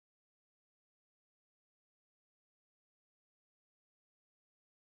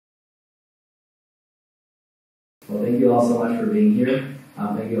Well, thank you all so much for being here.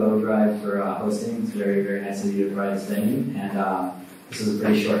 Thank you, Overdrive, for hosting. It's very, very nice of you to provide this venue. And this is a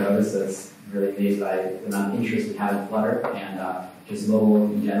pretty short notice, so it's really amazed by the amount of interest we have in Flutter and just mobile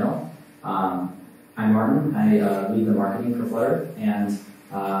in general. I'm Martin. I lead the marketing for Flutter, and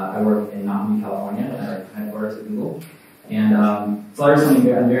I work in Mountain View, California, at our headquarters at Google. And Flutter is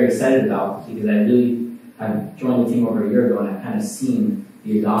something I'm very excited about because I've joined the team over a year ago, and I've kind of seen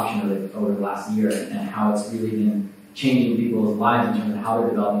the adoption of it over the last year and how it's really been changing people's lives in terms of how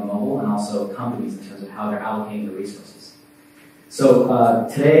they're developing mobile and also companies in terms of how they're allocating the resources. So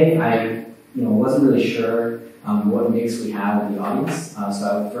today I wasn't really sure what mix we have in the audience.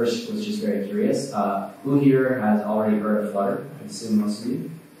 So I first was just very curious. Who here has already heard of Flutter? I assume most of you.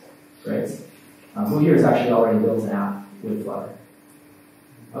 Great. Who here has actually already built an app with Flutter?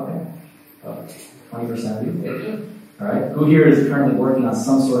 Okay. 20% of you. All right. Who here is currently working on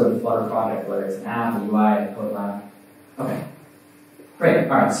some sort of Flutter project, whether it's an app, a UI, a code lab? Okay. Great.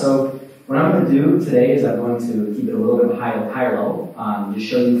 All right. So what I'm going to do today is I'm going to keep it a little bit higher level. Just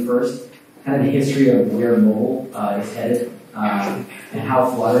show you first kind of the history of where mobile is headed and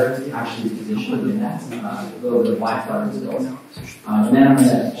how Flutter actually is positioned in that. A little bit of why Flutter was built. And then I'm going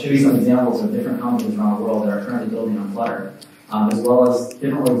to show you some examples of different companies around the world that are currently building on Flutter, as well as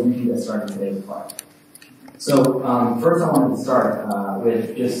different ways you can get started today with Flutter. So first I wanted to start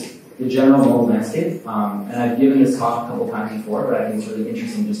with just the general mobile landscape. And I've given this talk a couple times before, but I think it's really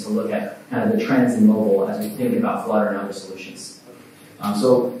interesting just to look at kind of the trends in mobile as we think about Flutter and other solutions.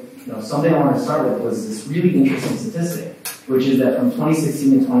 Something I wanted to start with was this really interesting statistic, which is that from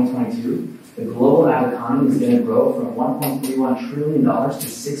 2016 to 2022, the global app economy is going to grow from $1.31 trillion to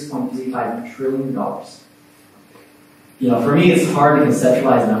 $6.35 trillion. For me, it's hard to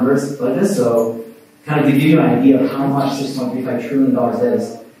conceptualize numbers like this, so kind of to give you an idea of how much $6.35 trillion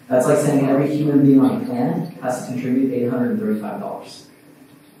is, that's like saying every human being on the planet has to contribute $835.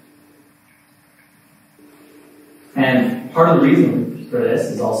 And part of the reason for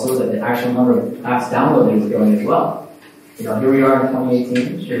this is also that the actual number of apps downloading is growing as well. Here we are in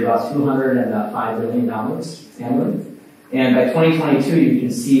 2018, there's about 205 billion downloads annually. And by 2022, you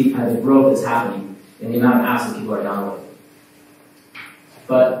can see kind of the growth that's happening in the amount of apps that people are downloading.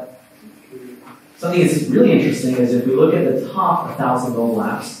 But something that's really interesting is if we look at the top 1,000 mobile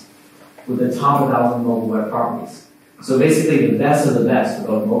apps with the top 1,000 mobile web properties. So basically the best of the best for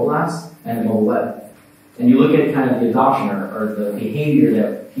both mobile apps and mobile web. And you look at kind of the adoption or the behavior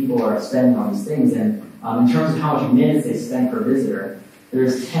that people are spending on these things, and in terms of how much minutes they spend per visitor,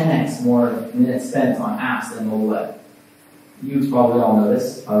 there's 10x more minutes spent on apps than mobile web. You probably all know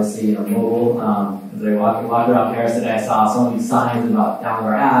this. Obviously, mobile. As I walked around Paris today, I saw so many signs about download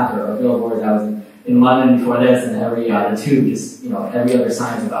our app or billboards. I was in London before this, and every the tube just every other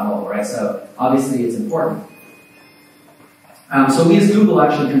sign is about mobile, right? So obviously, it's important. So we as Google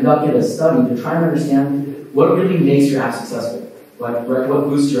actually conducted a study to try and understand what really makes your app successful, what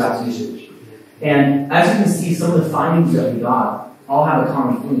boosts your app's usage. And as you can see, some of the findings that we got all have a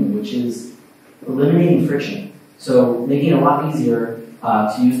common theme, which is eliminating friction. So making it a lot easier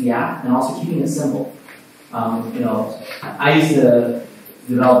to use the app and also keeping it simple. I used to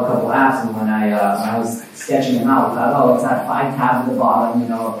develop a couple apps, and when I was sketching them out, I thought, let's add 5 tabs at the bottom,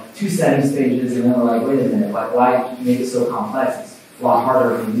 2 settings pages, and then we're like, wait a minute, why make it so complex? It's a lot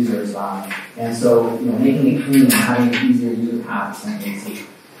harder for users. And so, making it clean and having an easier user path is something to see.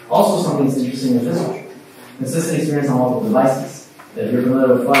 Also, something that's interesting is this one. Consistent experience on multiple devices. If you're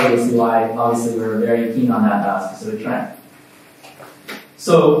familiar with Flutter, you'll see why, obviously, we're very keen on that specific trend.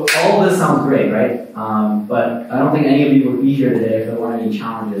 So, all of this sounds great, right? But I don't think any of you would be here today if there weren't any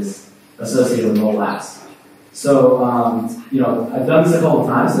challenges associated with mobile apps. So, I've done this a couple of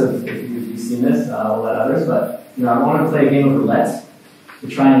times, so if you've seen this, I'll let others, but, I want to play a game of roulette to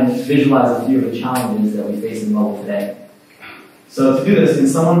try and visualize a few of the challenges that we face in mobile today. So to do this, can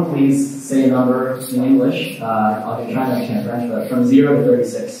someone please say a number in English? I'll try and understand French, but from 0 to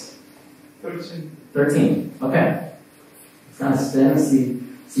 36. 13. 13. Okay. Let's kind of spin and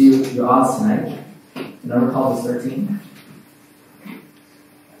see your odds tonight. The number called is 13.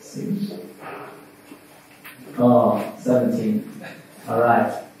 Let's see. Oh, 17. All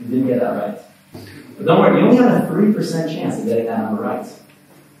right. You didn't get that right. But don't worry, you only have a 3% chance of getting that number right.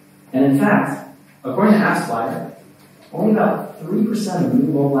 And in fact, according to AppsFlyer, only about 3% of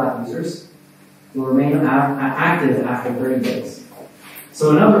new mobile app users will remain active after 30 days.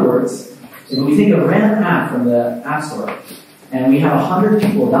 So in other words, if we take a random app from the App Store and we have 100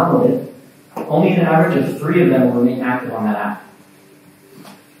 people download it, only an average of 3 of them will remain active on that app.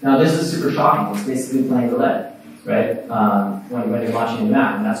 Now this is super shocking. It's basically playing roulette, right? When you're launching a new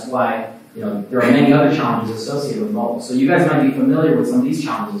app, and that's why there are many other challenges associated with mobile. So you guys might be familiar with some of these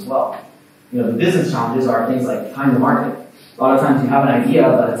challenges as well. The business challenges are things like time to market. A lot of times you have an idea,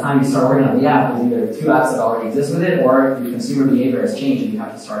 but by the time you start working on the app, there's either 2 apps that already exist with it, or your consumer behavior has changed and you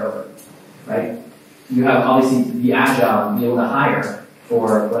have to start over, right? You have obviously to be agile and be able to hire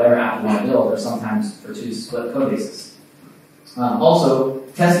for whatever app you want to build, or sometimes for 2 split code bases. Also,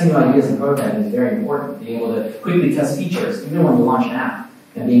 testing new ideas and prototyping is very important. Being able to quickly test features, even when you launch an app,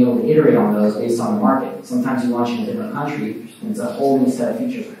 and being able to iterate on those based on the market. Sometimes you launch in a different country, and it's a whole new set of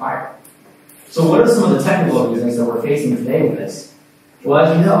features required. So what are some of the technical reasons that we're facing today with this? Well,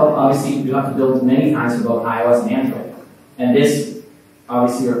 as you know, obviously you have to build many times for both iOS and Android. And this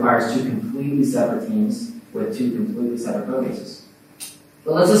obviously requires 2 completely separate teams with 2 completely separate code bases.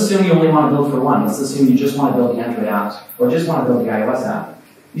 But let's assume you only want to build for one. Let's assume you just want to build the Android app, or just want to build the iOS app.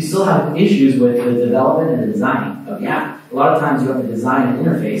 You still have issues with the development and the design of the app. A lot of times you have to design an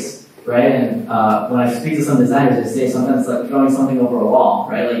interface, right? And when I speak to some designers, they say sometimes it's like throwing something over a wall,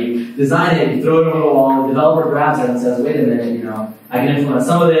 right? Like you design it, you throw it over a wall, the developer grabs it and says, wait a minute, I can implement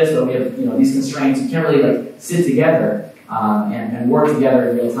some of this, but we have these constraints. You can't really sit together and work together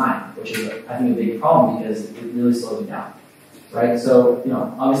in real time, which is, I think, a big problem because it really slows you down. Right? So,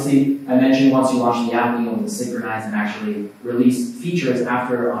 obviously, I mentioned once you launch the app, being able to synchronize and actually release features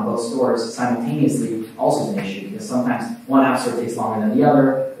after on both stores simultaneously also is an issue, because sometimes one app store takes longer than the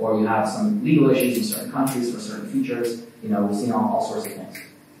other, or you have some legal issues in certain countries for certain features. We've seen all sorts of things.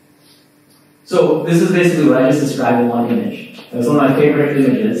 So this is basically what I just described in one image. It was one of my favorite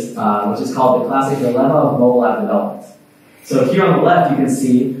images, which is called the classic dilemma of mobile app development. So here on the left, you can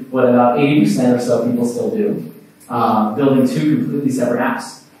see what about 80% or so people still do. Building 2 completely separate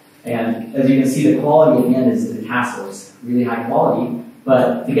apps. And as you can see, the quality at the end is the castle. It's really high quality,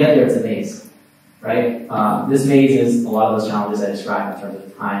 but to get there, it's a maze, right? This maze is a lot of those challenges I described in terms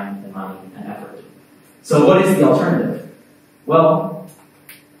of time and money and effort. So what is the alternative? Well,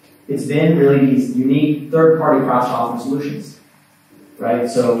 it's been really these unique third-party cross-platform solutions, right?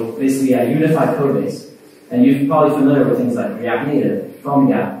 So basically a unified code base. And you're probably familiar with things like React Native,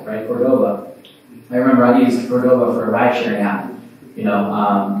 PhoneGap, right, Cordova. I remember I used Cordova for a ride-sharing app.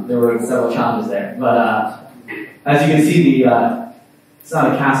 There were several challenges there. But as you can see, it's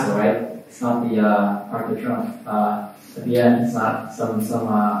not a castle, right? It's not the Arc de Triomphe. At the end, it's not some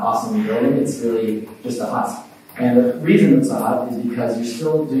awesome building. It's really just a hut. And the reason it's a hut is because you're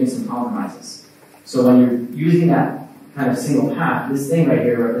still doing some compromises. So when you're using that kind of single path, this thing right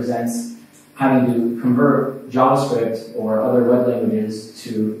here represents having to convert JavaScript or other web languages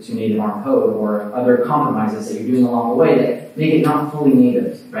to native ARM code, or other compromises that you're doing along the way that make it not fully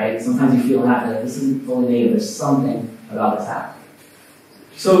native, right? Sometimes you feel that this isn't fully native, there's something about this app.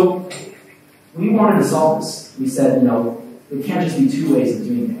 So we wanted to solve this. We said, it can't just be 2 ways of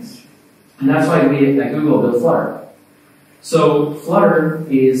doing things. And that's why we at Google built Flutter. So Flutter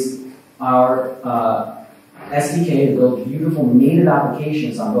is our SDK to build beautiful native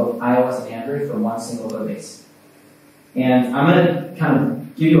applications on both iOS and Android from one single code base. And I'm going to kind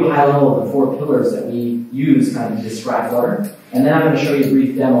of give you a high level of the 4 pillars that we use kind of to describe Flutter. And then I'm going to show you a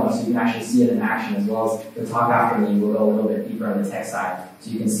brief demo so you can actually see it in action, as well as the talk after me. We'll go a little bit deeper on the tech side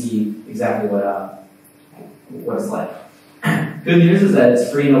so you can see exactly what it's like. Good news is that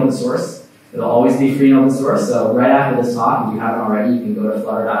it's free and open source. It'll always be free and open source. So right after this talk, if you haven't already, you can go to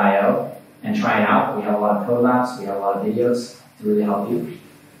flutter.io and try it out. We have a lot of code labs, we have a lot of videos to really help you.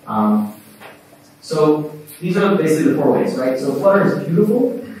 So these are basically the 4 ways, right? So Flutter is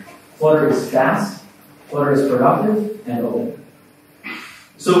beautiful, Flutter is fast, Flutter is productive, and open.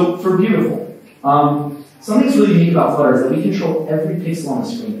 So for beautiful, something that's really unique about Flutter is that we control every pixel on the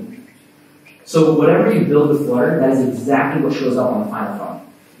screen. So whatever you build with Flutter, that is exactly what shows up on the final phone.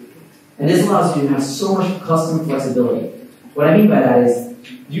 And this allows you to have so much custom flexibility. What I mean by that is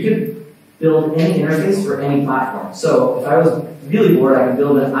you could build any interface for any platform. So if I was really bored, I could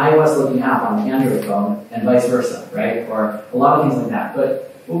build an iOS-looking app on the Android phone and vice versa, right? Or a lot of things like that.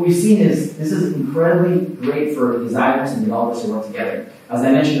 But what we've seen is this is incredibly great for designers and developers to work together. As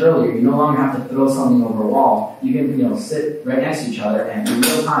I mentioned earlier, you no longer have to throw something over a wall. You can sit right next to each other and in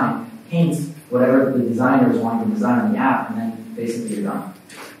real time paint whatever the designer is wanting to design on the app, and then basically you're done.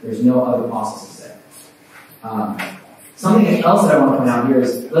 There's no other processes there. Something else that I want to point out here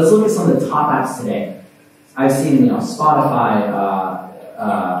is, let's look at some of the top apps today. I've seen, Spotify,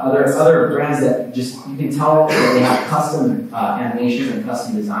 other brands that just, you can tell that they have custom animations and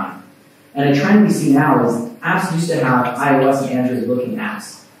custom design. And a trend we see now is apps used to have iOS and Android looking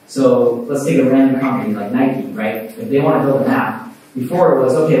apps. So let's take a random company like Nike, right? If they want to build an app, before it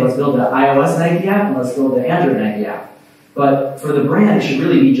was, okay, let's build the iOS Nike app and let's build the Android Nike app. But for the brand, it should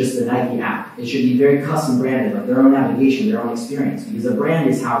really be just the Nike app. It should be very custom branded, like their own navigation, their own experience. Because a brand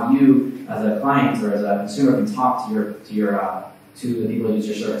is how you, as a client or as a consumer, can talk to the people who use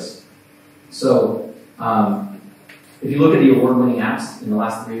your service. So, if you look at the award-winning apps in the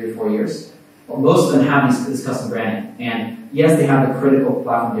last 3 or 4 years, most of them have this custom branding. And yes, they have the critical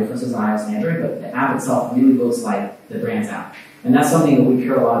platform differences on iOS and Android, but the app itself really looks like the brand's app. And that's something that we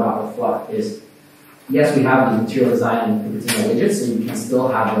care a lot about with Flutter is, yes, we have the material design and Cupertino widgets, so you can still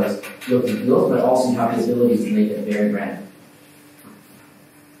have those looks and feels, but also you have the ability to make it very branded.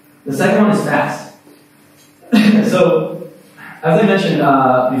 The second one is fast. So, as I mentioned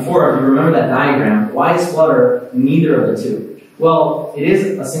before, if you remember that diagram, why is Flutter neither of the two? Well, it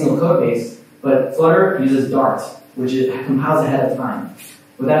is a single code base, but Flutter uses Dart, which it compiles ahead of time.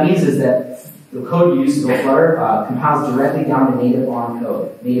 What that means is that the code you use to build Flutter compiles directly down to native ARM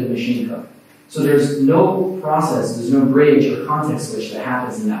code, native machine code. So there's no process, there's no bridge or context switch that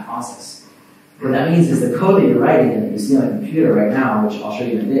happens in that process. What that means is the code that you're writing and that you see on a computer right now, which I'll show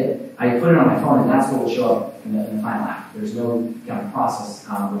you in a bit, I put it on my phone and that's what will show up in the final app. There's no kind of process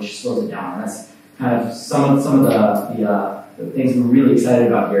which slows it down. And that's kind of some of the things we're really excited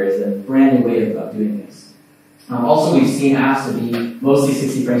about here is a brand new way of doing things. Also, we've seen apps to be mostly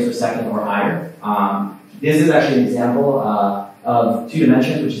 60 frames per second or higher. This is actually an example of 2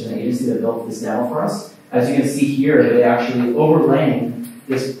 Dimensions, which is an agency that built this demo for us. As you can see here, they actually overlaying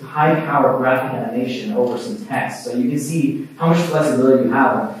this high-powered graphic animation over some text. So you can see how much flexibility you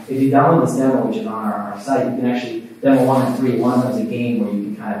have. If you download this demo, which is on our site, you can actually demo 1 and 3. One is a game where you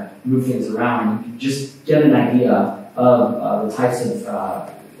can kind of move things around. You can just get an idea of the types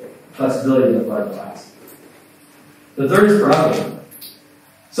of flexibility that Flutter provides. The third is production.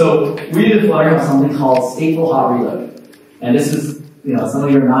 So we did Flutter have something called stateful hot reload. And this is, some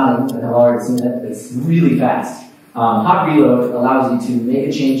of you are nodding and have already seen it. It's really fast. Hot reload allows you to make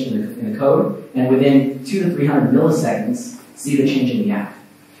a change in the code and within 200 to 300 milliseconds see the change in the app.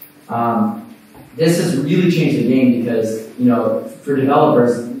 This has really changed the game because, for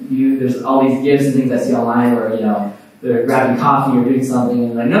developers, there's all these GIFs and things I see online where, they're grabbing coffee or doing something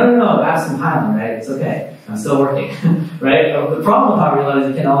and like, no, app's compiling, right? It's okay. I'm still working, right? The problem with hot reload is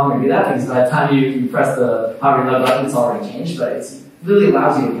you can no longer do that because by the time you press the hot reload button, it's already changed, but it really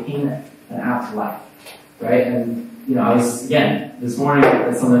allows you to paint an app to life, right? And, I was, again, this morning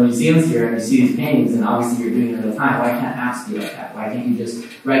at some of the museums here and you see these paintings and obviously you're doing it at a time. Why can't apps be like that? Why can't you just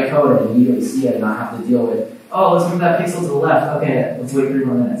write code and immediately see it and not have to deal with, oh, let's move that pixel to the left. Okay, let's wait 3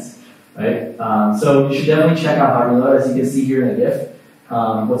 more minutes. Right? So you should definitely check out hot reload. As you can see here in the GIF,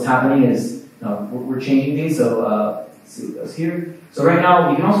 what's happening is we're changing things. So let's see what goes here. So right now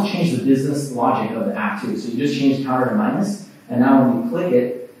you can also change the business logic of the app too. So you just change counter to minus, and now when you click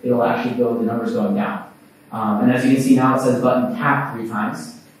it, it'll actually go the numbers going down. And as you can see now it says button tap 3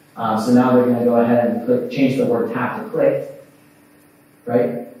 times. So now they're going to go ahead and change the word tap to click.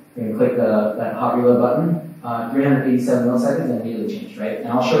 Right? You're going to click that hot reload button. 387 milliseconds and immediately changed, right? And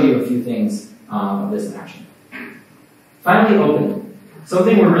I'll show you a few things of this in action. Finally, open.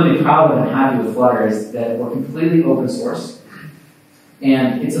 Something we're really proud of and happy with Flutter is that we're completely open source.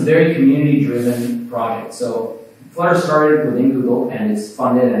 And it's a very community-driven project. So Flutter started within Google and it's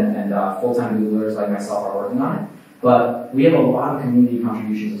funded and full-time Googlers like myself are working on it. But we have a lot of community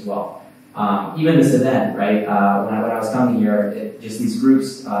contributions as well. Even this event, right? When I was coming here, just these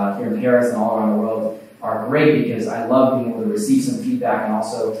groups here in Paris and all around the world are great because I love being able to receive some feedback and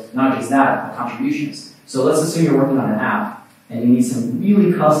also, not just that, but contributions. So let's assume you're working on an app and you need some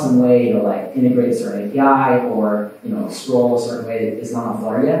really custom way to like integrate a certain API or scroll a certain way that isn't on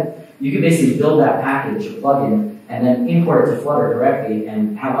Flutter yet. You can basically build that package or plugin and then import it to Flutter directly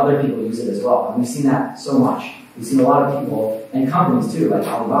and have other people use it as well. And we've seen that so much. We've seen a lot of people and companies too, like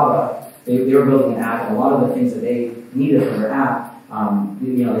Alibaba. They were building an app and a lot of the things that they needed for their app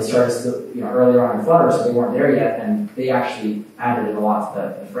they started earlier on in Flutter, so they weren't there yet, and they actually added a lot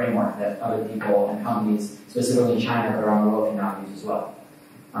to the framework that other people and companies, specifically in China but around the world, can now use as well.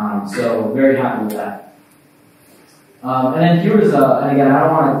 So very happy with that. And then here's, and again, I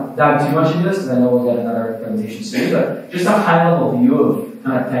don't want to dive too much into this because I know we'll get another presentation soon, but just a high-level view of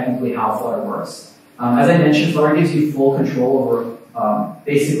kind of technically how Flutter works. As I mentioned, Flutter gives you full control over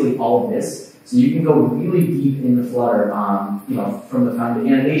basically all of this. So you can go really deep into Flutter, from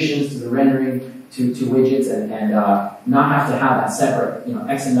the animations to the rendering to widgets and not have to have that separate,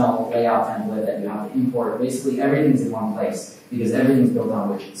 XML layout template that you have to import. Basically, everything's in one place because everything's built on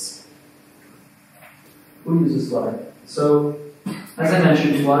widgets. Who uses Flutter? So, as I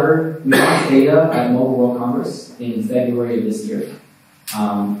mentioned, Flutter, we launched beta at Mobile World Congress in February of this year.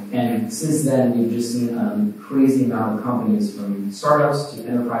 And since then, we've just seen a crazy amount of companies, from startups to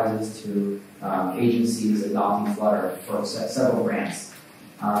enterprises to agencies, adopting Flutter for several brands.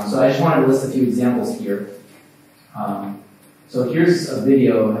 So I just wanted to list a few examples here. So here's a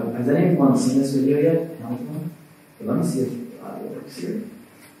video. Has anyone seen this video yet? Anyone? Okay, let me see if it works here.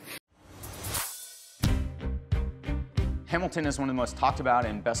 Hamilton is one of the most talked about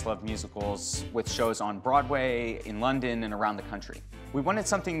and best loved musicals, with shows on Broadway, in London, and around the country. We wanted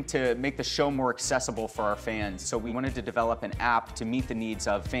something to make the show more accessible for our fans, so we wanted to develop an app to meet the needs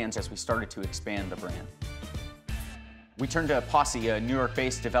of fans as we started to expand the brand. We turned to Posse, a New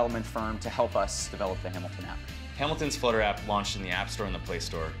York-based development firm, to help us develop the Hamilton app. Hamilton's Flutter app launched in the App Store and the Play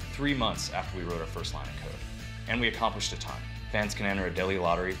Store 3 months after we wrote our first line of code. And we accomplished a ton. Fans can enter a daily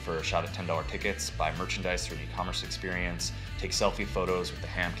lottery for a shot at $10 tickets, buy merchandise through an e-commerce experience, take selfie photos with the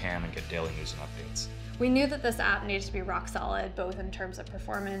Ham Cam, and get daily news and updates. We knew that this app needed to be rock solid, both in terms of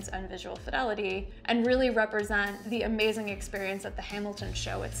performance and visual fidelity, and really represent the amazing experience that the Hamilton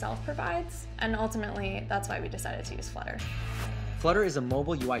show itself provides. And ultimately, that's why we decided to use Flutter. Flutter is a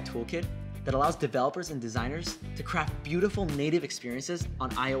mobile UI toolkit that allows developers and designers to craft beautiful native experiences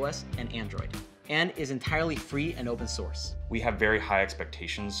on iOS and Android, and is entirely free and open source. We have very high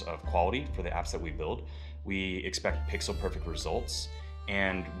expectations of quality for the apps that we build. We expect pixel-perfect results,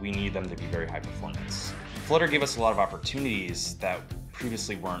 and we need them to be very high performance. Flutter gave us a lot of opportunities that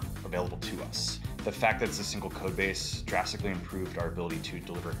previously weren't available to us. The fact that it's a single code base drastically improved our ability to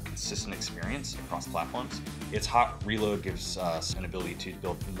deliver a consistent experience across platforms. Its hot reload gives us an ability to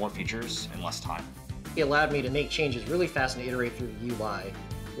build more features in less time. It allowed me to make changes really fast and iterate through the UI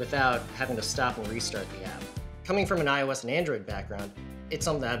without having to stop and restart the app. Coming from an iOS and Android background, it's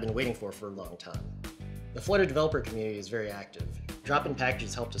something that I've been waiting for a long time. The Flutter developer community is very active. Drop-in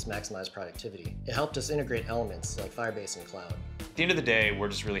packages helped us maximize productivity. It helped us integrate elements like Firebase and Cloud. At the end of the day, we're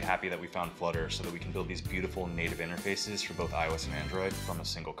just really happy that we found Flutter so that we can build these beautiful native interfaces for both iOS and Android from a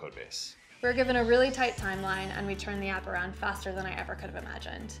single code base. We were given a really tight timeline, and we turned the app around faster than I ever could have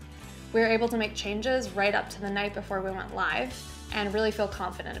imagined. We were able to make changes right up to the night before we went live, and really feel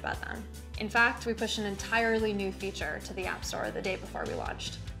confident about them. In fact, we pushed an entirely new feature to the App Store the day before we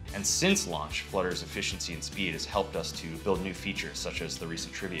launched. And since launch, Flutter's efficiency and speed has helped us to build new features, such as the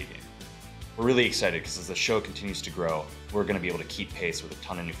recent trivia game. We're really excited because as the show continues to grow, we're going to be able to keep pace with a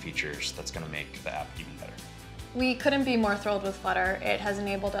ton of new features that's going to make the app even better. We couldn't be more thrilled with Flutter. It has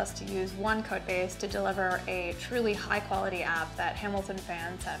enabled us to use one code base to deliver a truly high-quality app that Hamilton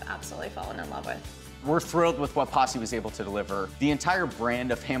fans have absolutely fallen in love with. We're thrilled with what Posse was able to deliver. The entire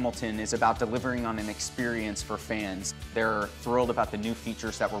brand of Hamilton is about delivering on an experience for fans. They're thrilled about the new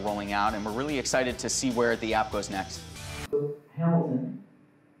features that we're rolling out, and we're really excited to see where the app goes next. Hamilton,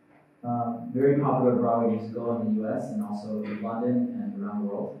 very popular Broadway musical in the US and also in London and around the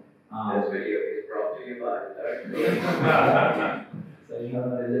world. This video is brought to you by So you have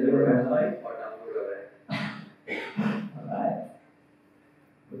a video website? or download it. Alright.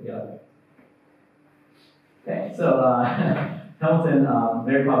 Good job. Okay, so Hamilton,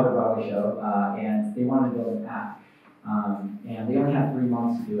 very popular Broadway show, and they wanted to build an app. And they only had 3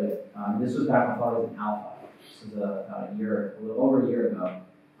 months to do it. This was back when Flutter was in alpha. This was about a little over a year ago.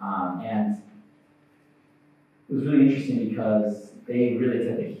 And it was really interesting because they really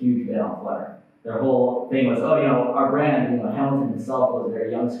took a huge bet on Flutter. Their whole thing was, oh, our brand, Hamilton himself was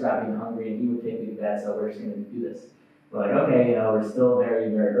very young, scrappy, and hungry, and he would take big bets, so we're just going to do this. We're like, okay, we're still very,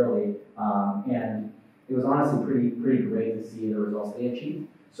 very early. And it was honestly pretty great to see the results they achieved.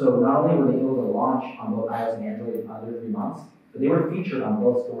 So not only were they able to launch on both iOS and Android in under 3 months, but they were featured on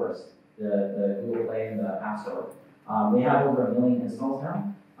both stores, the Google Play and the App Store. They have over 1 million installs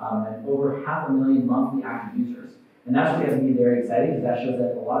now, and over 500,000 monthly active users. And that's what gets me very excited, because that shows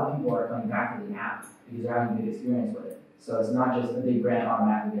that a lot of people are coming back to the app because they're having a good experience with it. So it's not just a big brand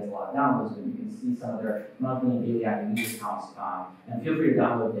automatically gets a lot of downloads, but you can see some of their monthly and daily active user counts. And feel free to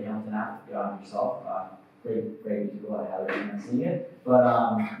download the Hamilton app yourself. Great musical. I highly recommend seeing it. But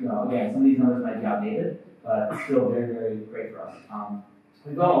again, some of these numbers might be outdated, but it's still very, very great for us.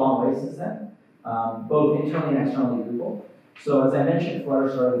 We've gone a long way since then, both internally and externally with Google. So as I mentioned, Flutter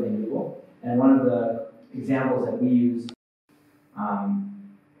started within Google, and one of the examples that we use,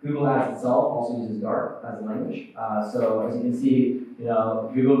 Google Ads itself also uses Dart as a language. So as you can see,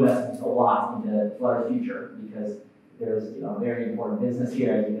 Google invests a lot into Flutter's future because there's very important business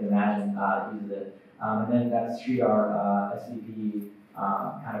here, as you can imagine, uses it. And then that's Sri, our SVP,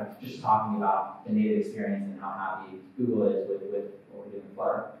 kind of just talking about the native experience and how happy Google is with what we're doing with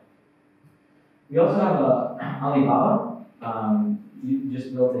Flutter. We also have Alibaba. You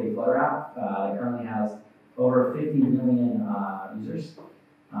just built a Flutter app that currently has over 50 million users.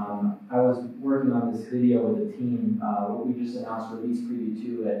 I was working on this video with the team. We just announced release preview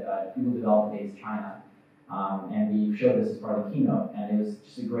 2 at Google Developer Days China. And we showed this as part of the keynote, and it was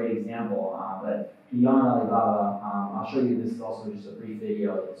just a great example. But beyond Alibaba, I'll show you this is also just a brief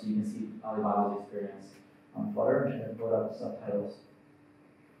video so you can see Alibaba's experience on Flutter. I'm just going to put up the subtitles.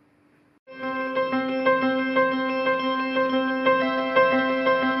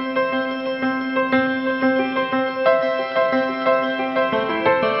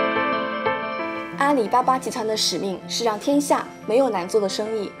 阿里巴巴集团的使命是让天下没有难做的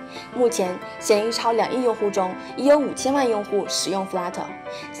生意。目前，闲鱼超2亿用户中，已有5000万用户使用 Flutter。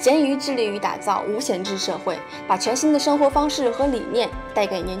闲鱼致力于打造无闲置社会，把全新的生活方式和理念带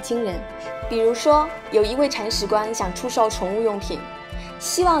给年轻人。比如说，有一位铲屎官想出售宠物用品，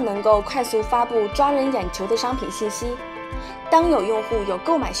希望能够快速发布抓人眼球的商品信息。当有用户有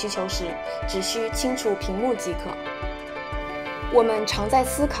购买需求时，只需清除屏幕即可。我们常在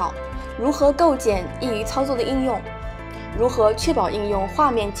思考，如何构建易于操作的应用，如何确保应用画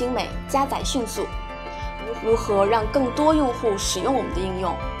面精美、加载迅速，如何让更多用户使用我们的应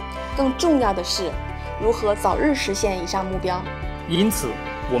用。更重要的是，如何早日实现以上目标。因此，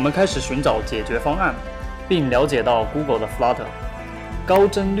我们开始寻找解决方案，并了解到 Google 的 Flutter 高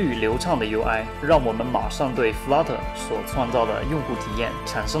帧率流畅的 UI， 让我们马上对 Flutter 所创造的用户体验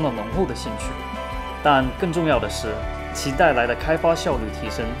产生了浓厚的兴趣。但更重要的是，其带来的开发效率提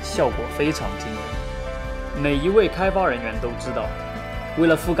升效果非常惊人。每一位开发人员都知道，为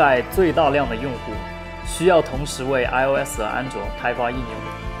了覆盖最大量的用户，需要同时为 iOS 和安卓开发应用，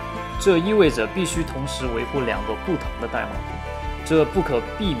这意味着必须同时维护2个不同的代码库，这不可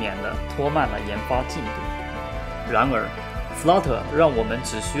避免地拖慢了研发进度。然而 Flutter 让我们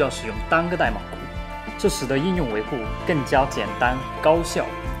只需要使用单个代码库，这使得应用维护更加简单高效。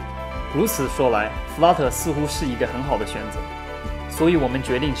如此说来 ，Flutter 似乎是一个很好的选择，所以我们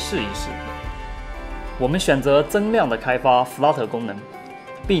决定试一试。我们选择增量的开发 Flutter 功能，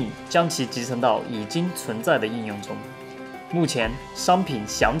并将其集成到已经存在的应用中。目前，商品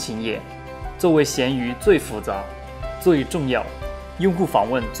详情页作为闲鱼最复杂、最重要、用户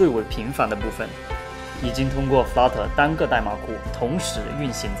访问最为频繁的部分，已经通过 Flutter 单个代码库同时运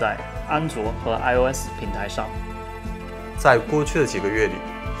行在安卓和 iOS 平台上。在过去的几个月里，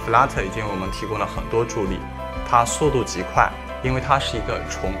 Flutter 已经为我们提供了很多助力。它速度极快，因为它是一个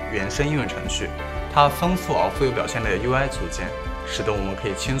纯原生应用程序。它丰富而富有表现力的 UI 组件，使得我们可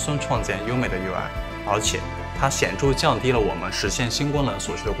以轻松创建优美的 UI。而且，它显著降低了我们实现新功能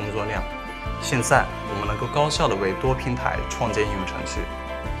所需的工作量。现在，我们能够高效地为多平台创建应用程序。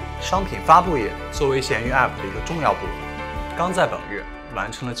商品发布页作为闲鱼 App 的一个重要部分，刚在本月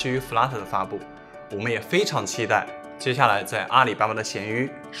完成了基于 Flutter 的发布。我们也非常期待接下来在阿里巴巴的闲鱼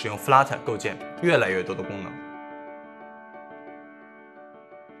使用 Flutter 构建越来越多的功能。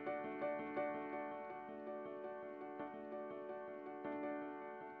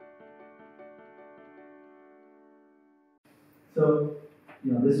So,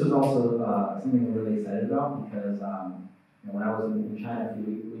 this was also something we're really excited about because when I was in China a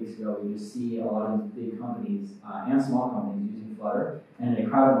few weeks ago, we just see a lot of big companies and small companies using Flutter, and in a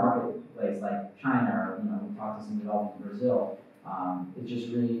crowded marketplace like China, or we talked to some developers in Brazil, it's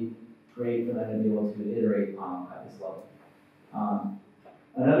just really great for them to be able to iterate at this level.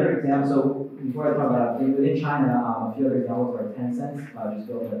 Another example, so before I talk about it, within China, a few other examples are Tencent, just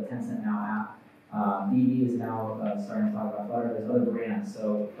built a Tencent Now app. DD is now starting to talk about Flutter. There's other brands,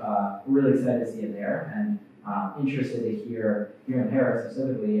 so we're really excited to see it there, and interested to hear here in Paris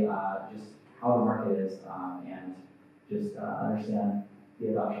specifically just how the market is and just understand the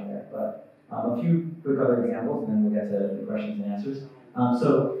adoption there. But a few quick other examples, and then we'll get to the questions and answers.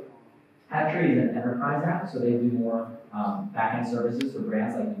 So Hatchery is an enterprise app, so they do more backend services for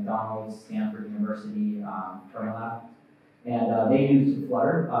brands like McDonald's, Stanford University, Fermilab. And they used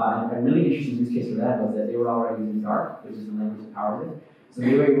Flutter, and a really interesting use case for them was that they were already using Dart, which is the language that powers it. So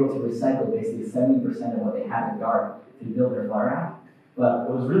they were able to recycle basically 70% of what they had in Dart to build their Flutter app. But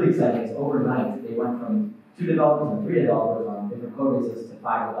what was really exciting is overnight, they went from 2 developers and 3 developers on different code bases to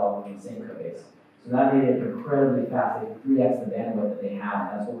 5 developers on the same code base. So that made it incredibly fast. They 3x the bandwidth that they had,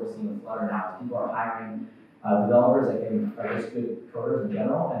 and that's what we're seeing with Flutter now. People are hiring developers that are just good coders in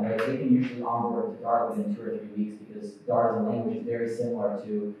general, and they can usually onboard to Dart within 2 or 3 weeks because Dart as a language is very similar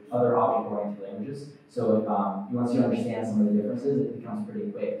to other object-oriented languages. So once you understand some of the differences, it becomes pretty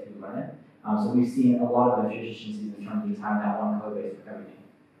quick to learn it. So we've seen a lot of efficiencies in terms of just having that one code base for everything.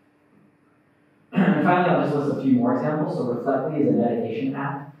 And finally, I'll just list a few more examples. So Reflectly is a meditation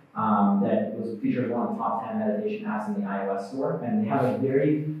app. that was featured as one of the top 10 meditation apps in the iOS store, and they have a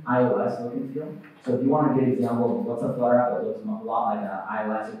very iOS look and feel. So if you want a good example of what's a Flutter app that looks a lot like an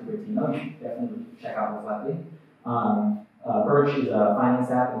iOS or Cupertino, you should definitely check out Reflectly. Birch is a finance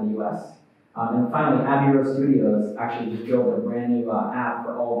app in the US. And finally, Abbey Road Studios actually just built a brand new app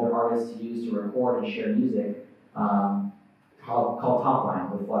for all of their artists to use to record and share music called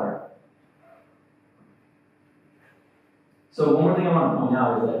Topline with Flutter. So one more thing I want to point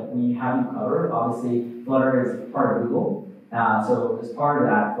out is that we have you covered. Obviously, Flutter is part of Google. So as part of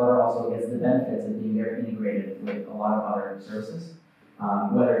that, Flutter also gets the benefits of being very integrated with a lot of other services,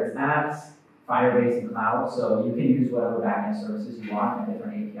 whether it's apps, Firebase, and cloud. So you can use whatever backend services you want and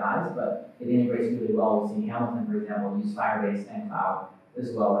different APIs, but it integrates really well. We've seen Hamilton, for example, use Firebase and cloud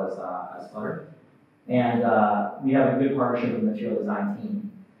as well as Flutter. And we have a good partnership with the material design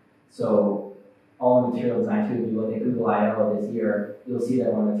team. So all the material design too, if you look at Google I/O this year, you'll see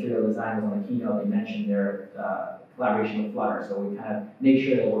that when material design was on the keynote, they mentioned their collaboration with Flutter. So we kind of make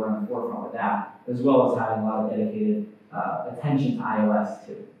sure that we're on the forefront with that, as well as having a lot of dedicated attention to iOS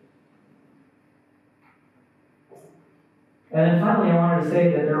too. And then finally, I wanted to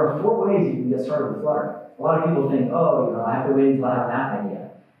say that there are 4 ways you can get started with Flutter. A lot of people think, oh, I have to wait until I have an app idea.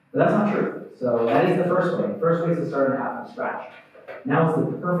 But that's not true. So that is the first way. The first way is to start an app from scratch. Now is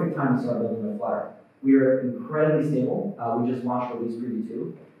the perfect time to start building with Flutter. We are incredibly stable. We just launched release preview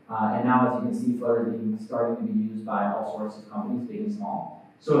 2. And now, as you can see, Flutter is starting to be used by all sorts of companies, big and small.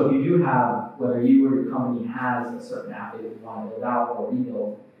 So if you do have, whether you or your company has a certain app that you want to build out or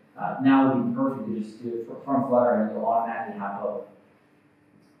rebuild, now would be perfect to just do it from Flutter and you'll automatically have both.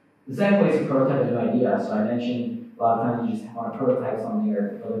 The second way is to prototype a new idea. So I mentioned a lot of times you just want to prototype something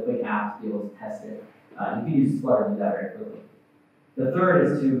or build a quick app to be able to test it. You can use Flutter to do that very quickly. The third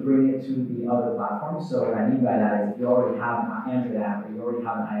is to bring it to the other platforms. So what I mean by that is if you already have an Android app or you already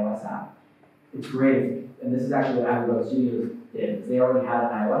have an iOS app, it's great. And this is actually what Abbey Road Studios did. They already had an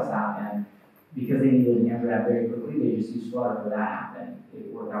iOS app, and because they needed an Android app very quickly, they just used Flutter for that app, and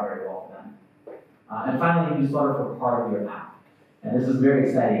it worked out very well for them. And finally, use Flutter for part of your app. And this is very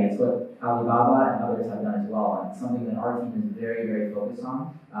exciting. It's what Alibaba and others have done as well, and it's something that our team is very, very focused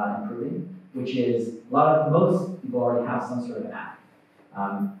on improving, which is most people already have some sort of an app.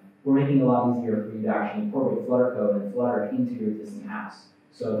 We're making it a lot easier for you to actually incorporate Flutter code and Flutter into your existing apps.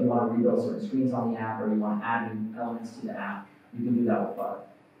 So if you want to rebuild certain screens on the app or you want to add new elements to the app, you can do that with Flutter.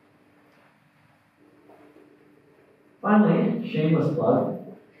 Finally, shameless plug,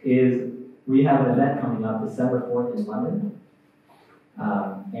 is we have an event coming up December 4th in London.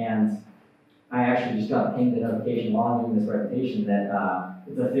 And I actually just got pinged a notification while I'm doing this presentation that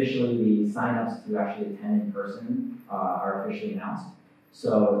it's officially the signups to actually attend in person are officially announced.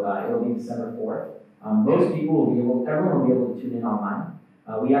 So it'll be December 4th. Most people will be able, everyone will be able to tune in online.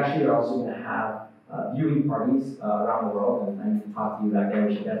 We actually are also going to have viewing parties around the world, and I need to talk to you back there.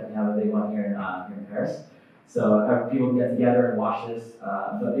 We should definitely have a big one here in Paris. So people can get together and watch this.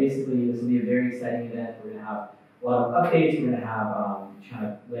 But basically, this will be a very exciting event. We're going to have a lot of updates. We're going to have trying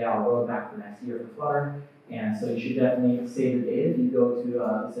to lay out a roadmap for next year for Flutter. And so you should definitely save the date if you go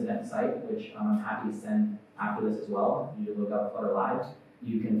to this event site, which I'm happy to send after this as well. You look up Flutter Live.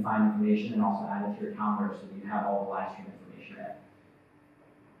 You can find information and also add it to your calendar so you have all the live stream information there.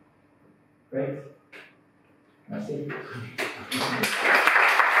 Great. Merci.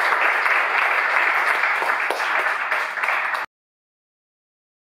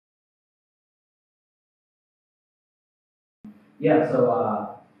 Yeah,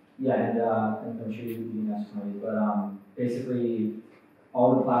 so, and I'm sure you can ask some of these, but basically,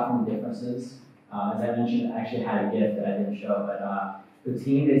 all the platform differences, as I mentioned, I actually had a GIF that I didn't show, but the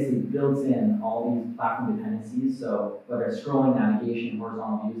team basically builds in all these platform dependencies, so whether it's scrolling, navigation,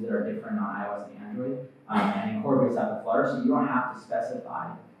 horizontal views that are different on iOS and Android, and incorporates that with Flutter, so you don't have to specify,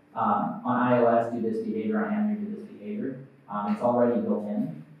 on iOS do this behavior, on Android do this behavior. It's already built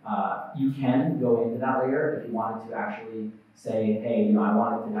in. You can go into that layer if you wanted to actually say, hey, I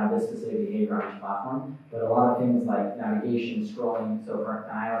wanted to have this specific behavior on each platform, but a lot of things like navigation, scrolling, so for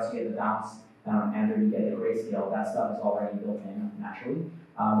an iOS you get the bounce, and on Android you get the grayscale, that stuff is already built in naturally.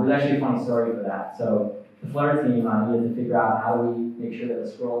 There's actually a funny story for that. So the Flutter team needed to figure out how do we make sure that the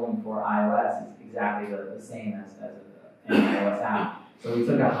scrolling for iOS is exactly the same as an iOS app. So we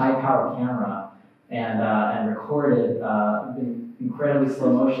took a high-powered camera and recorded in incredibly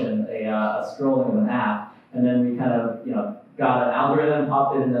slow motion a scrolling of an app, And then we kind of, got an algorithm,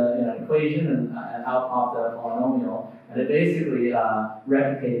 popped it in an equation, and out popped a polynomial. And it basically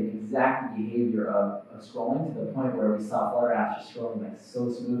replicated the exact behavior of scrolling to the point where we saw Flutter apps just scrolling like so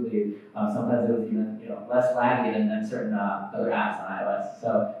smoothly. Sometimes it was even less laggy than certain other apps on iOS.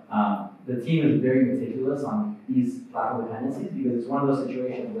 So the team is very meticulous on these platform dependencies because it's one of those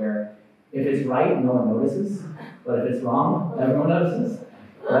situations where if it's right, no one notices, but if it's wrong, everyone notices.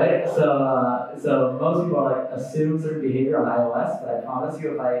 Right? So most people assume certain behavior on iOS, but I promise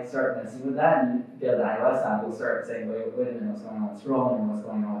you if I start messing with that and you get the iOS app, you'll start saying, wait a minute, what's going on with scrolling and what's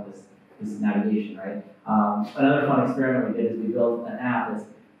going on with this navigation, right? Another fun experiment we did is we built an app that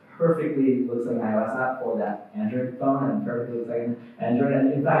perfectly looks like an iOS app for that Android phone and perfectly looks like an Android.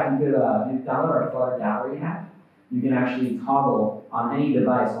 And in fact, you could if you download our Flutter Gallery app, you can actually toggle on any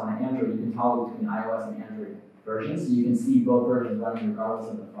device. On an Android, you can toggle between iOS and Android versions, so you can see both versions running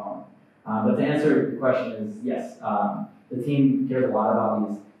regardless of the phone. But to answer your question is, yes, the team cares a lot about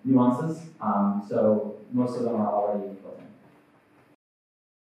these nuances, so most of them are already built in.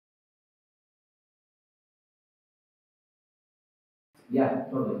 Yeah,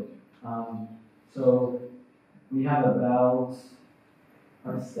 totally. So we have about,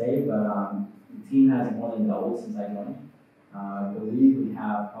 hard to say, but the team has more than doubled since I joined. I believe we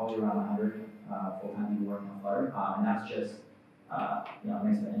have probably around 100 full-time people working on Flutter, and that's just a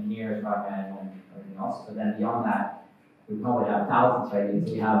mix of engineers, product management, and everything else. But then beyond that, we probably have thousands, right?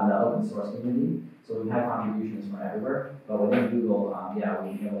 Because we have the open source community, so we've had contributions from everywhere. But within Google, we have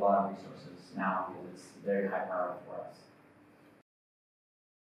a lot of resources now because it's very high priority for us.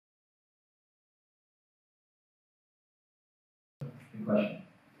 Good question.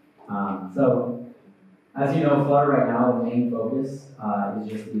 So, as you know, Flutter right now, the main focus is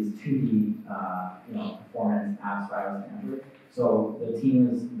just these 2D, performance apps for iOS and Android. So the team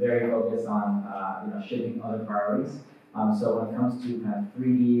is very focused on, shipping other priorities. So when it comes to kind of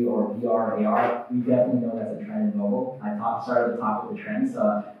 3D or VR, AR, we definitely know that's a trend in mobile. I started to talk with the trends.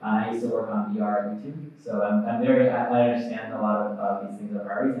 So I used to work on VR at YouTube. So I understand a lot of these things are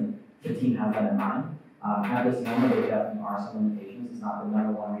priorities, and the team has that in mind. At this moment, there definitely are some limitations. It's not the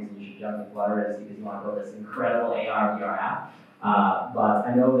number one reason you should jump to Flutter is because you want to build this incredible AR, VR app. But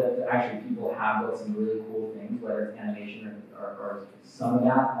I know that actually people have built some really cool things, whether it's animation or some of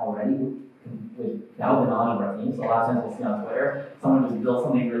that already without the knowledge of our team. So a lot of times we'll see on Twitter, someone just built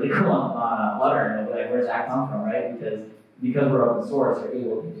something really cool on Flutter, and they'll be like, where's that come from, right? Because we're open source, you're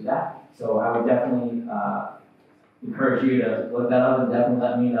able to do that. So I would definitely encourage you to look that up and definitely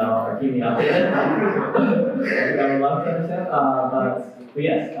let me know or keep me updated. I would love to understand. But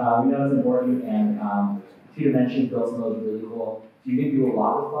yes, we know it's important, and Two Dimensions built some of those really cool. So you can do a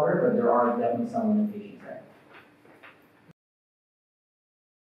lot with Flutter, but there are definitely some limitations there.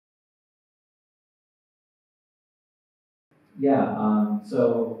 Yeah,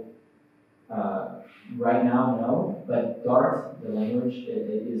 right now, no, but Dart, the language, it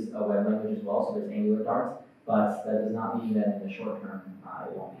is a web language as well, so there's Angular Dart, but that does not mean that in the short term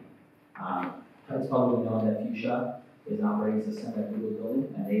it won't be. It's probably known that Fuchsia is an operating system that Google is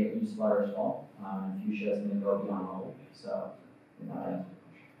building, and they use Flutter as well, and Fuchsia is going to go beyond mobile, so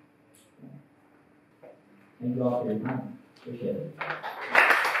thank you all for your time. Appreciate it.